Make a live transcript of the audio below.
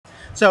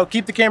So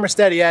keep the camera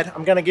steady, Ed.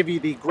 I'm gonna give you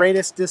the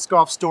greatest disc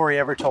golf story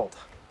ever told.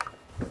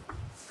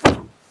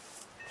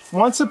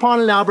 Once upon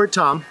an Albert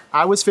Tamm,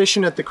 I was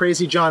fishing at the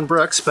Crazy John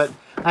Brooks, but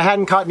I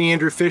hadn't caught any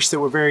Andrew fish that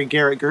were very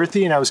Garrett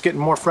Gurthie, and I was getting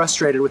more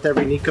frustrated with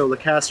every Nikko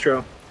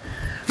Locastro.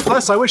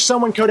 Plus, I wish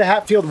someone Coda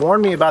Hatfield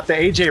warned me about the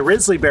AJ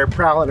Risley bear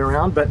prowling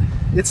around, but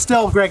it's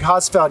still Greg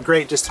Hosfeld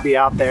great just to be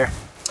out there.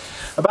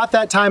 About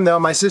that time though,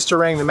 my sister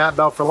rang the mat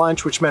bell for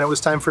lunch, which meant it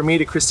was time for me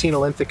to Christina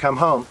Linth to come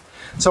home.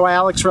 So I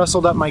Alex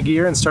rustled up my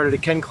gear and started a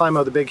Ken climb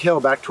of the big hill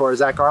back to our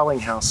Zach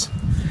Arling house.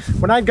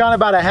 When I'd gone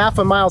about a half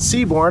a Miles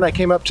Seaborn, I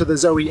came up to the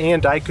Zoe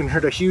AnDyke and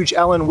heard a huge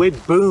Ellen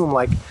Widboom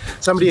like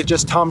somebody had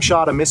just Tom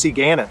Schot a Missy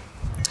Gannon.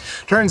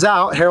 Turns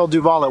out, Harold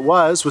Duvall it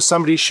was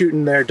somebody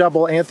shooting their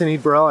double Anthony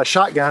Barela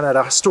shotgun at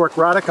a Stork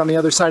Roddick on the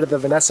other side of the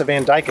Vanessa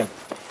Van Dyken.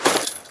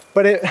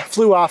 But it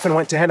flew off and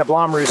went to Henna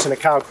Blomroos and a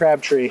Kyle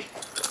Crabtree.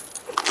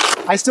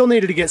 I still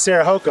needed to get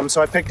Sarah Hokom,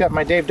 so I picked up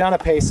my Dave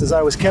Dunipace as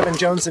I was Kevin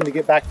Jonesin to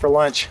get back for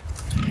lunch.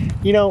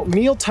 You know,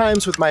 meal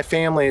times with my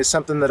family is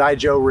something that I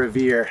Joe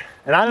Rovere.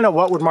 And I don't know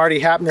what would Marty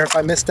Hapner if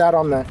I missed out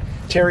on the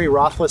Terry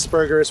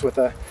Rothlisbergers with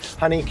a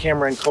honey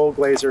Cameron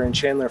Colglazier and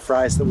Chandler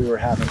fries that we were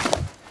having.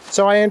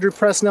 So I Andrew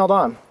Presnelled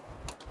on.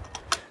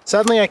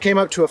 Suddenly I came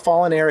up to a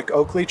fallen Eric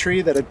Oakley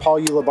tree that had Paul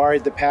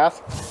Ulibari'd the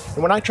path.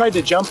 And when I tried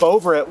to jump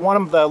over it, one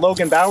of the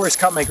Logan Bowers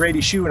caught my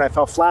Grady shoe and I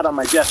fell flat on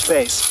my Jeff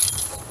face.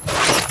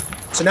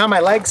 So now my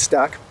leg's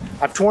stuck,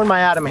 I've torn my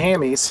Adam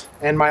hammies,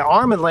 and my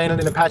arm had landed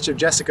in a patch of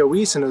Jessica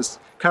Weiss and was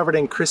covered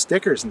in Chris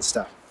Dickers and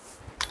stuff.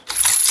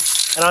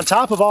 And on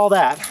top of all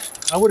that,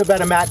 I would have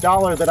bet a Matt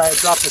Dollar that I had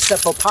dropped a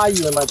Seppo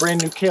Payu in my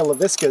brand new Kale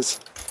LaViscas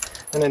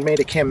and then made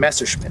a Cam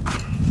Messerschmitt.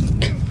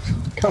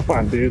 Come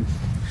on, dude.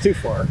 Too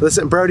far.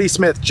 Listen, Brody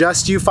Smith,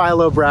 just you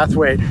Philo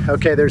Brathwaite.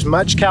 Okay, there's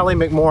much Callie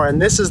McMorran,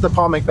 and this is the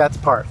Paul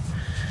Macbeth part.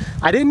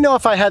 I didn't know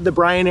if I had the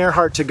Brian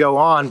Earhart to go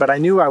on, but I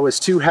knew I was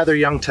too Heather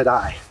Young to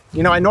die.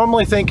 You know, I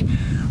normally think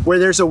where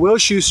there's a Will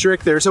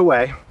Schustrick, there's a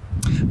way,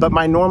 but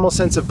my normal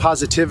sense of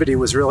positivity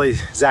was really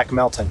Zach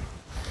Melton.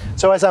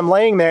 So as I'm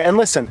laying there, and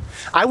listen,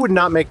 I would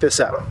not make this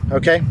up,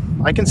 okay?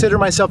 I consider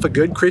myself a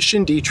good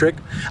Christian Dietrich.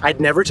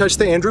 I'd never touch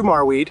the Andrew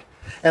Marweed,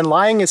 and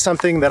lying is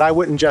something that I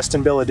wouldn't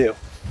Justin Billa do.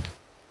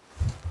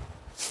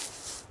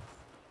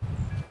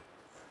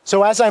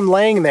 So as I'm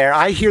laying there,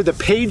 I hear the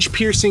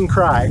page-piercing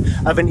cry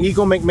of an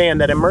Eagle McMahon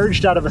that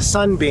emerged out of a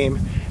sunbeam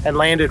and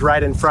landed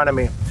right in front of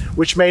me,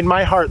 which made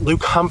my heart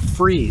Luke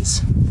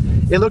Humphreys.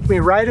 It looked me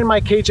right in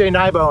my KJ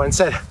Nibo and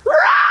said,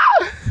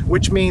 "Rah!"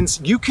 Which means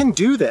you can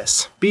do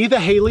this. Be the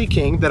Haley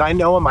King that I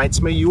know a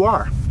Mitesma you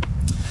are.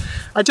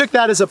 I took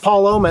that as a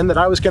Paul omen that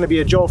I was going to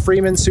be a Joel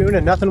Freeman soon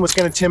and nothing was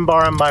going to Tim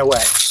Barham my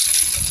way.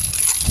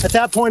 At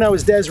that point I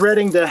was Des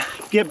Redding to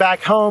get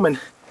back home, and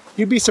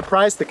you'd be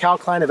surprised the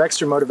calcline of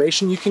extra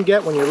motivation you can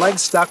get when your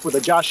leg's stuck with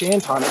a Josh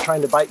Anton at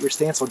trying to bite your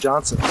Stancil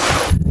Johnson.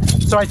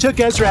 So I took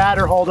Ezra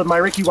Adderhold of my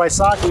Ricky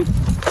Wysocki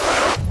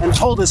and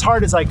pulled as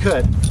hard as I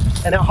could.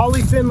 And at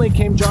Holly Finley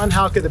came John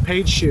Houka the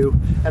page shoe,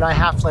 and I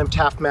half-limped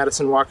half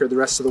Madison Walker the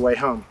rest of the way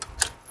home.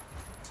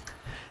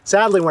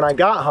 Sadly, when I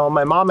got home,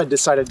 my mom had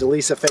decided to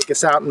Lisa fake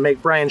us out and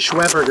make Brian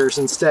Schwebergers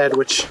instead,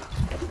 which,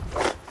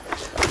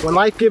 when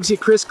life gives you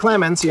Chris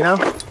Clemens, you know.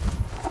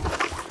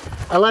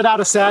 I let out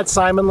a sad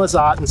Simon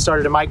Lizotte and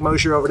started a Mike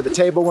Mosier over to the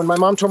table when my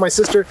mom told my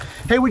sister,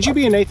 "Hey, would you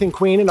be a Nathan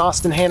Queen and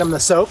Austin Hannum the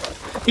soap?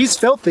 He's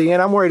filthy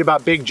and I'm worried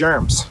about big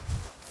germs."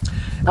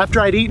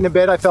 After I'd eaten a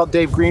bit, I felt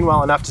Dave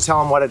Greenwell enough to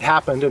tell him what had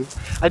happened, and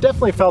I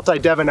definitely felt I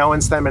Devin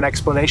Owens them an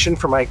explanation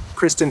for my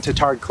Kristen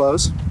Tattard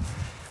clothes.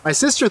 My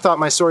sister thought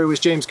my story was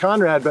James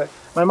Conrad, but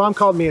my mom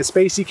called me a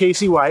spacey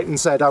Casey White and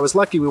said I was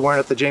lucky we weren't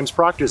at the James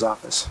Proctor's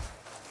office.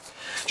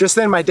 Just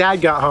then my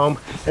dad got home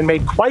and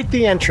made quite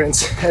the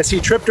entrance as he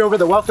tripped over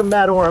the welcome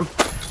Matt Oram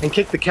and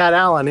kicked the Cat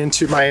Allen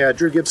into my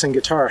Drew Gibson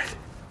guitar.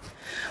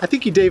 I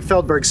think he Dave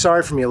Feldberg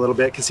sorry for me a little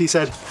bit because he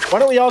said, "Why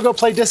don't we all go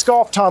play disc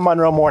golf Tom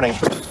Monroe morning?"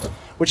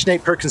 Which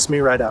Nate Perkins me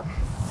right up.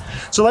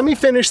 So let me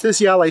finish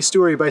this Yale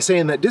story by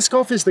saying that disc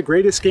golf is the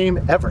greatest game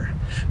ever.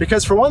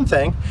 Because for one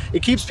thing,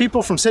 it keeps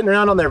people from sitting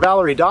around on their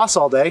Valerie Doss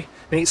all day,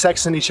 Nate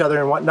sexing each other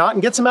and whatnot,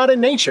 and gets them out in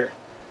nature,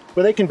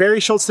 where they can Barry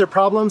Schultz their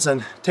problems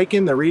and take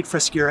in the Reed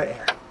Frescura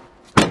air.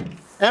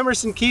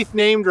 Emerson Keith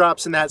name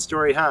drops in that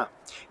story, huh?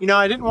 You know,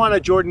 I didn't want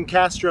a Jordan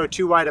Castro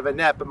too wide of a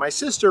net, but my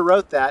sister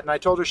wrote that, and I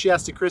told her she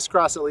has to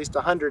crisscross at least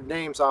 100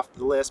 names off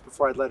the list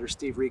before I'd let her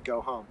Steve Rico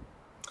home.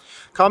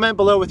 Comment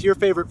below with your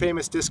favorite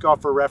famous disc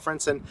golfer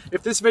reference, and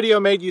if this video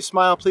made you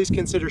smile, please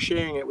consider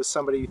sharing it with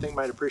somebody you think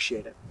might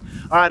appreciate it.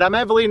 All right, I'm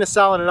Evelina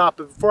Salinanoff,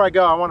 but before I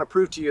go, I want to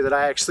prove to you that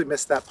I actually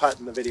missed that putt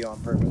in the video on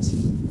purpose.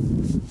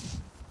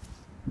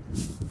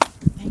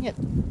 Dang it.